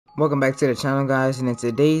Welcome back to the channel, guys, and in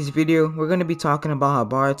today's video we're going to be talking about how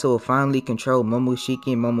Boruto will finally control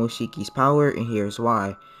Momoshiki and Momoshiki's power, and here's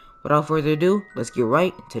why. Without further ado, let's get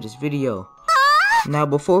right into this video. Now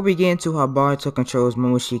before we get into how Boruto controls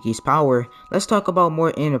Momoshiki's power, let's talk about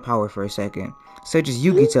more inner power for a second, such as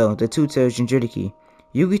Yugito, the two-tailed Jinchuriki.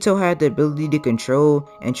 Yugito had the ability to control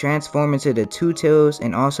and transform into the two tails,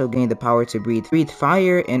 and also gained the power to breathe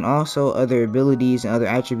fire, and also other abilities and other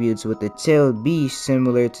attributes with the tailed beast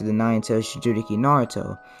similar to the nine-tailed Jinchuriki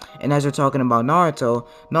Naruto. And as we're talking about Naruto,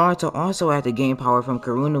 Naruto also had to gain power from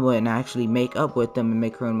Kurunuma and actually make up with them and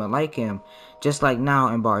make Kurunuma like him. Just like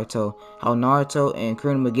now in Boruto, how Naruto and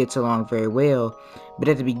Kurunuma gets along very well, but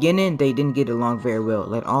at the beginning they didn't get along very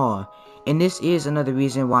well at all. And this is another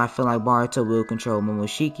reason why I feel like Boruto will control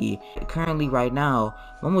Momoshiki. Currently, right now,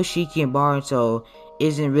 Momoshiki and Boruto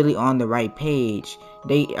isn't really on the right page.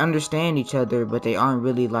 They understand each other, but they aren't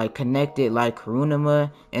really like connected like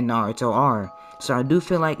Kurunuma and Naruto are. So I do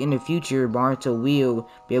feel like in the future, Boruto will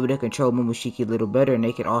be able to control Momoshiki a little better, and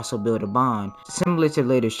they could also build a bond. Similar to the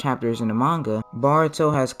latest chapters in the manga,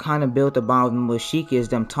 Boruto has kind of built a bond with Momoshiki as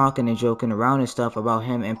them talking and joking around and stuff about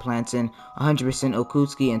him implanting 100%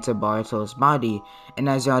 Okutsuki into Boruto's body. And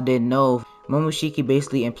as y'all didn't know, Momoshiki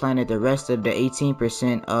basically implanted the rest of the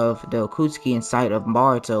 18% of the Okutsuki inside of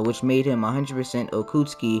Boruto, which made him 100%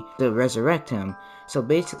 Okutsuki to resurrect him. So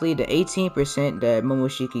basically the 18% that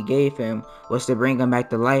Momoshiki gave him was to bring him back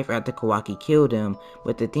to life after Kawaki killed him.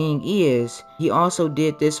 But the thing is, he also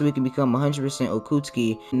did this so he can become 100%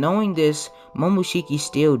 Okutsuki. Knowing this, Momoshiki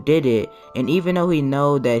still did it, and even though he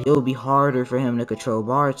know that it will be harder for him to control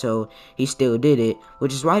Boruto, he still did it,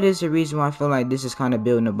 which is why there's a reason why I feel like this is kind of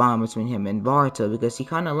building a bond between him and Boruto, because he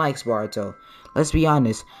kind of likes Boruto. Let's be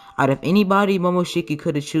honest, out of anybody Momoshiki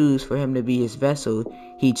could have choose for him to be his vessel,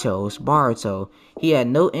 he chose Boruto. He had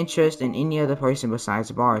no interest in any other person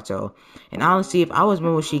besides Boruto. And honestly, if I was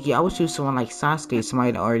Momoshiki, I would choose someone like Sasuke,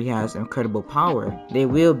 somebody that already has incredible power. They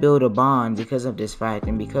will build a bond because of this fact,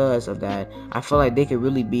 and because of that, I feel like they could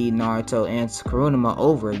really be Naruto and Kurunuma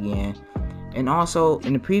over again. And also,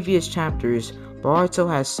 in the previous chapters, Boruto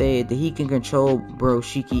has said that he can control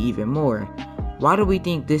Borushiki even more. Why do we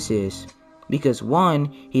think this is? Because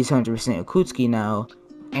 1, he's 100% Okutsuki now,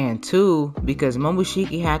 and 2, because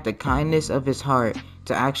Momoshiki had the kindness of his heart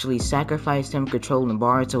to actually sacrifice him controlling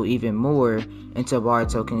Boruto even more until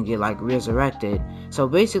Boruto can get like resurrected. So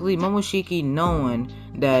basically Momoshiki knowing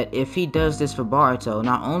that if he does this for Boruto,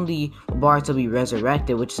 not only will Boruto be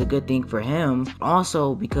resurrected, which is a good thing for him,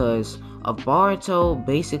 also because of Boruto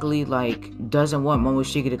basically like doesn't want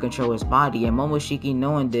Momoshiki to control his body, and Momoshiki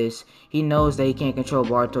knowing this, he knows that he can't control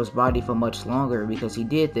Boruto's body for much longer because he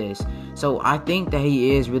did this. So I think that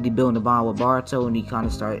he is really building a bond with Boruto, and he kind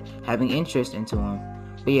of start having interest into him.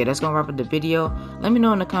 But yeah, that's gonna wrap up the video. Let me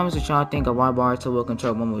know in the comments what y'all think of why Boruto will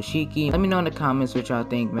control Momoshiki. Let me know in the comments what y'all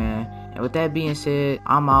think, man. And with that being said,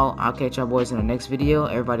 I'm out. I'll catch y'all boys in the next video.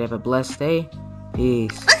 Everybody have a blessed day.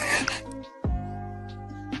 Peace.